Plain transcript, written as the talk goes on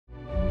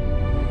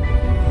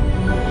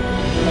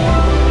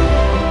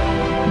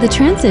The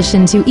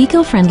transition to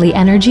eco-friendly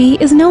energy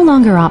is no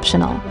longer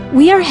optional.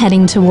 We are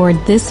heading toward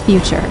this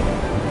future.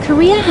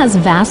 Korea has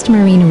vast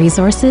marine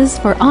resources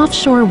for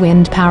offshore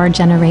wind power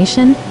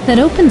generation that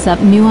opens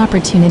up new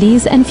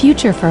opportunities and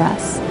future for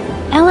us.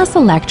 LS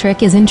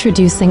Electric is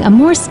introducing a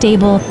more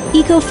stable,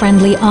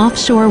 eco-friendly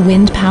offshore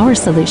wind power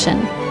solution.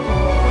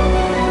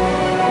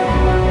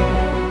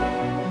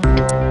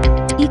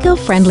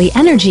 Eco-friendly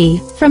energy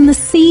from the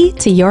sea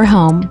to your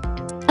home.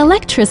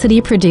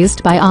 Electricity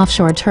produced by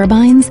offshore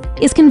turbines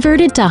is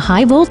converted to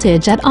high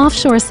voltage at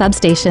offshore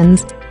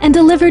substations and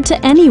delivered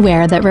to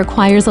anywhere that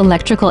requires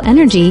electrical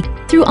energy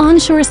through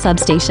onshore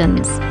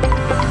substations.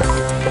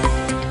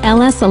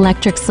 LS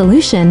Electric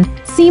solution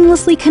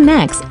seamlessly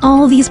connects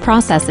all these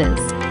processes.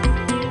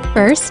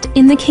 First,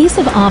 in the case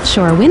of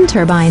offshore wind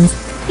turbines,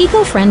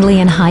 eco-friendly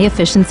and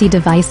high-efficiency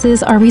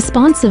devices are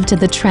responsive to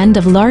the trend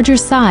of larger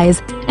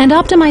size and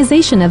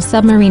optimization of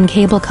submarine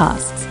cable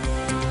costs.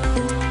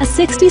 A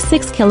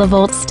 66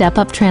 kilovolt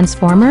step-up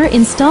transformer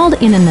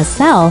installed in a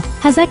nacelle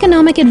has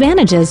economic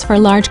advantages for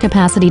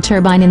large-capacity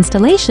turbine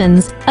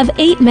installations of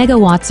 8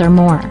 megawatts or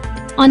more.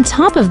 On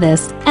top of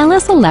this,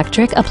 LS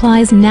Electric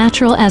applies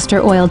natural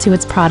ester oil to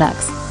its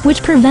products,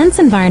 which prevents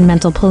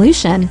environmental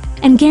pollution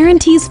and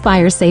guarantees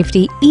fire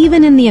safety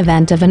even in the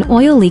event of an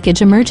oil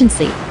leakage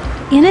emergency.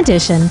 In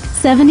addition,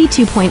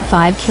 72.5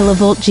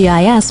 kilovolt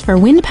GIS for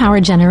wind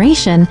power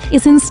generation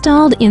is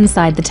installed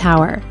inside the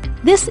tower.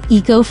 This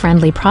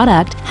eco-friendly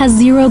product has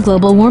zero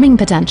global warming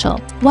potential,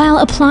 while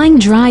applying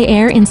dry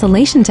air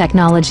insulation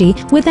technology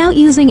without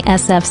using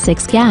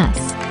SF6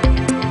 gas.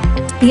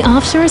 The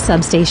offshore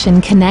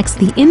substation connects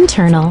the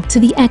internal to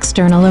the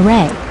external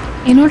array.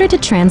 In order to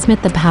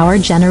transmit the power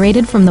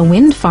generated from the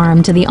wind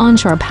farm to the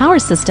onshore power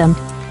system,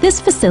 this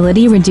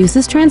facility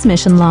reduces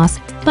transmission loss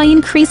by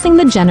increasing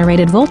the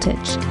generated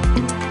voltage.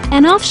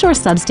 An offshore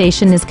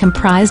substation is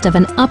comprised of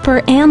an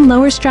upper and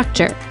lower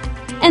structure.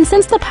 And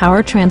since the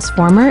power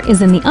transformer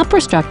is in the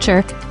upper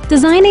structure,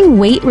 designing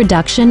weight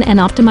reduction and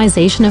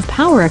optimization of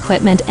power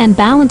equipment and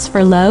balance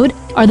for load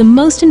are the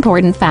most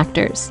important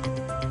factors.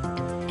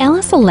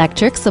 LS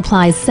Electric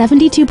supplies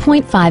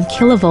 72.5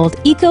 kilovolt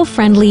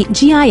eco-friendly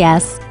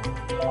GIS,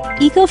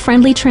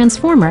 eco-friendly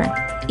transformer,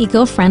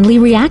 eco-friendly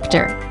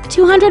reactor,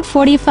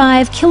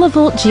 245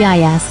 kilovolt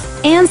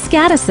GIS, and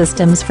SCADA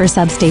systems for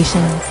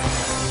substations.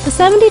 The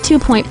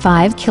 72.5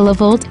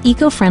 kilovolt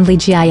eco-friendly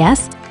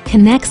GIS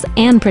connects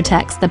and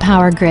protects the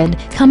power grid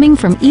coming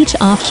from each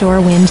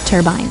offshore wind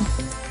turbine.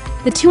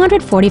 The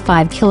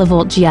 245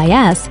 kilovolt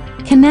GIS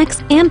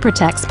connects and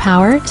protects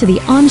power to the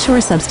onshore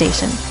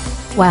substation,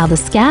 while the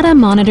SCADA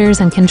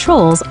monitors and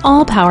controls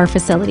all power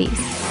facilities.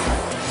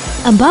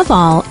 Above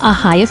all, a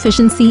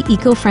high-efficiency,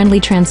 eco-friendly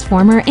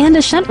transformer and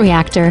a shunt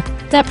reactor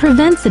that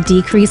prevents a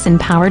decrease in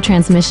power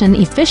transmission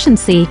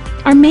efficiency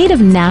are made of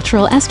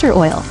natural ester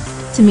oil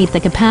to meet the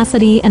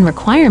capacity and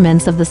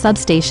requirements of the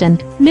substation,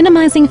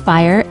 minimizing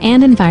fire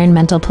and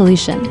environmental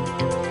pollution.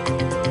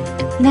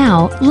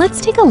 Now,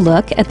 let's take a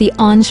look at the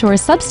onshore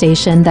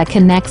substation that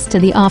connects to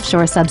the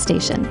offshore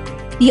substation.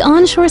 The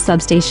onshore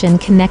substation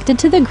connected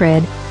to the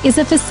grid is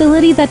a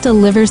facility that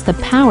delivers the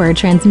power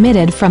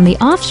transmitted from the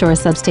offshore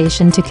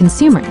substation to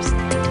consumers.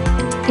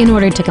 In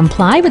order to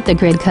comply with the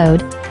grid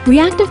code,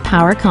 reactive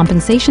power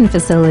compensation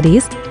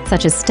facilities,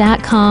 such as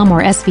STATCOM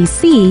or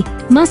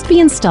SVC, must be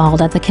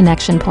installed at the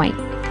connection point.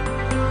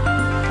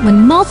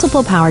 When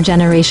multiple power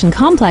generation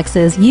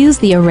complexes use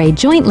the array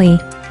jointly,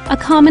 a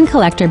common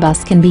collector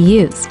bus can be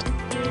used.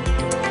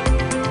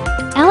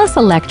 LS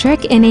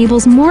Electric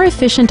enables more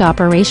efficient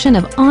operation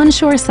of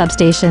onshore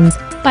substations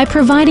by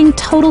providing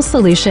total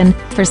solution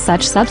for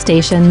such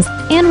substations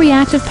and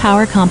reactive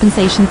power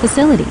compensation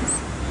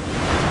facilities.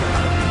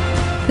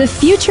 The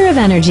future of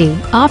energy,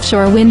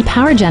 offshore wind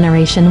power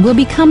generation, will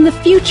become the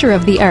future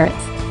of the Earth.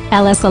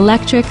 LS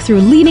Electric,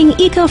 through leading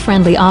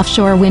eco-friendly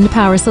offshore wind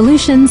power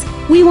solutions,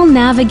 we will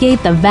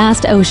navigate the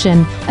vast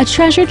ocean, a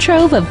treasure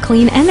trove of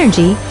clean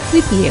energy,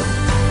 with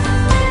you.